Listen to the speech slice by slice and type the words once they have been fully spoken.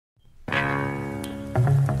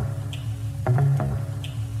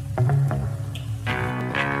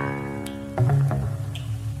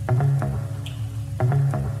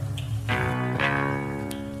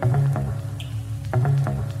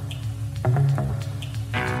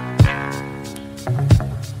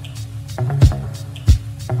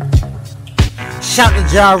Shout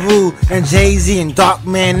to Ja Rule and Jay-Z and Dark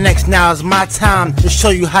Man next. Now it's my time to show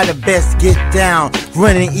you how the best get down.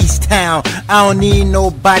 Running East Town, I don't need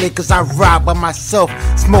nobody, cause I ride by myself,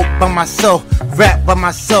 smoke by myself, rap by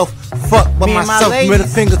myself, fuck by myself. Middle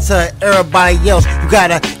finger to everybody else. You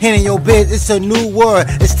got a hand in your biz, it's a new world.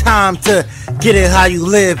 It's time to get it how you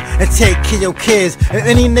live and take care of your kids. If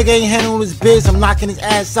any nigga ain't handling his biz, I'm knocking his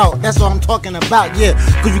ass out. That's what I'm talking about, yeah.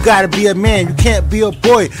 Cause you gotta be a man, you can't be a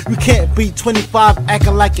boy. You can't be 25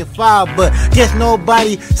 acting like you're 5. But guess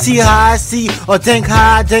nobody see how I see or think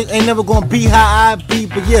how I think. Ain't never gonna be how I be.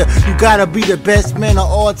 But yeah, you gotta be the best man of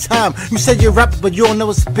all time. You said you're rapping, but you don't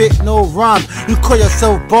never spit no rhymes. You call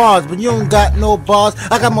yourself bars, but you don't got no bars.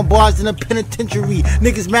 I got my bars in the penitentiary.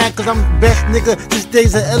 Niggas mad cause I'm the best nigga since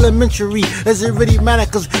days of elementary. Does it really matter?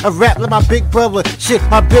 Cause I rap like my big brother. Shit,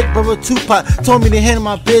 my big brother Tupac told me to handle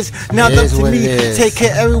my biz. Now it's up to me, take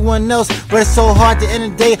care of everyone else. But it's so hard at the end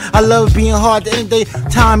of the day. I love being hard at the end of the day.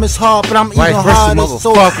 Time is hard, but I'm even harder.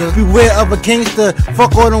 So beware of a gangster.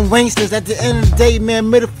 Fuck all them wanksters. At the end of the day, man,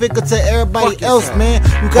 middle finger to everybody else, man.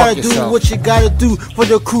 You gotta do what you gotta do for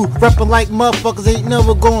the crew. Rapping like motherfuckers ain't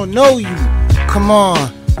never gonna know you. Come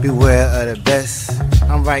on, beware of the best.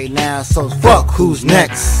 I'm right now, so fuck who's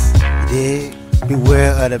next. You dig?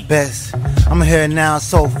 Beware of the best. I'm here now,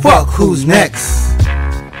 so fuck who's next.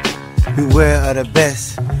 Beware of the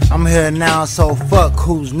best. I'm here now, so fuck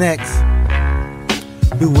who's next.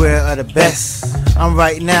 Beware of the best. I'm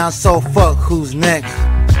right now, so fuck who's next.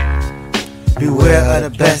 Beware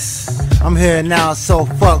of the best. I'm here now, so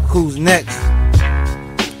fuck who's next.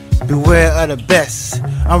 Beware of the best.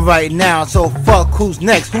 I'm right now, so fuck who's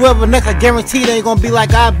next. Whoever next, I guarantee they ain't gonna be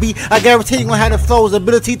like I be. I guarantee you gonna have the flows, the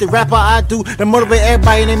ability to rap how I do, to motivate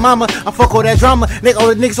everybody and their mama. I fuck all that drama. All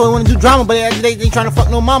the niggas only wanna do drama, but they ain't trying to fuck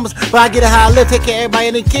no mamas. But I get it how I live, take care of everybody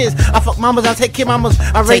and their kids. I fuck mamas, I take care of mamas.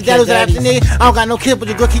 I raise daddies after me. I don't got no kids, but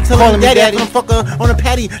your girl keep telling me daddy. I'm fucking on a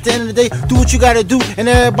patty. At the end of the day, do what you gotta do, and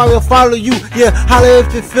everybody will follow you. Yeah, holla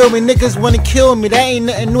if you feel me. Niggas wanna kill me. That ain't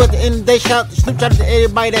nothing new. At the end of the day, shout out to Snoop, shout out to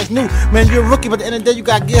everybody that's new. Man, you're a rookie, but at the end of the day, you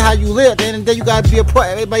gotta get how you live. At the end of the day, you gotta be a pro.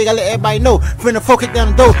 Everybody gotta let everybody know. Finna 4 kick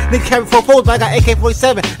down the door. Nigga carry 4 foes, but I got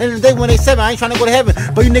AK-47. At the end of the day, when they 7, I ain't trying to go to heaven.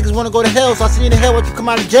 But you niggas wanna go to hell, so I see you in the hell once you come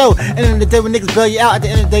out of jail. At the end of the day, when niggas bail you out, at the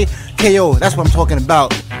end of the day, KO. That's what I'm talking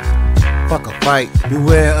about. Fuck a fight.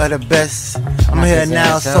 Beware of the best. I'm here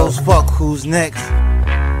now, so fuck who's next.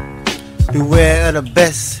 Beware of the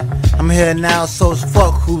best. I'm here now, so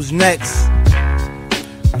fuck who's next.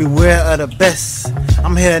 Beware of the best.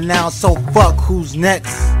 I'm here now, so fuck who's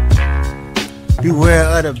next. Beware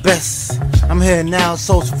of the best. I'm here now,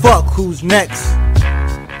 so fuck who's next.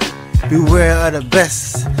 Beware of the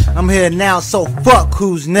best. I'm here now, so fuck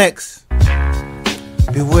who's next.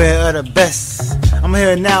 Beware of the best. I'm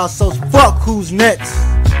here now, so fuck who's next.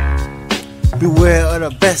 Beware of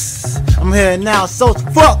the best. I'm here now, so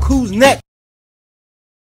fuck who's next.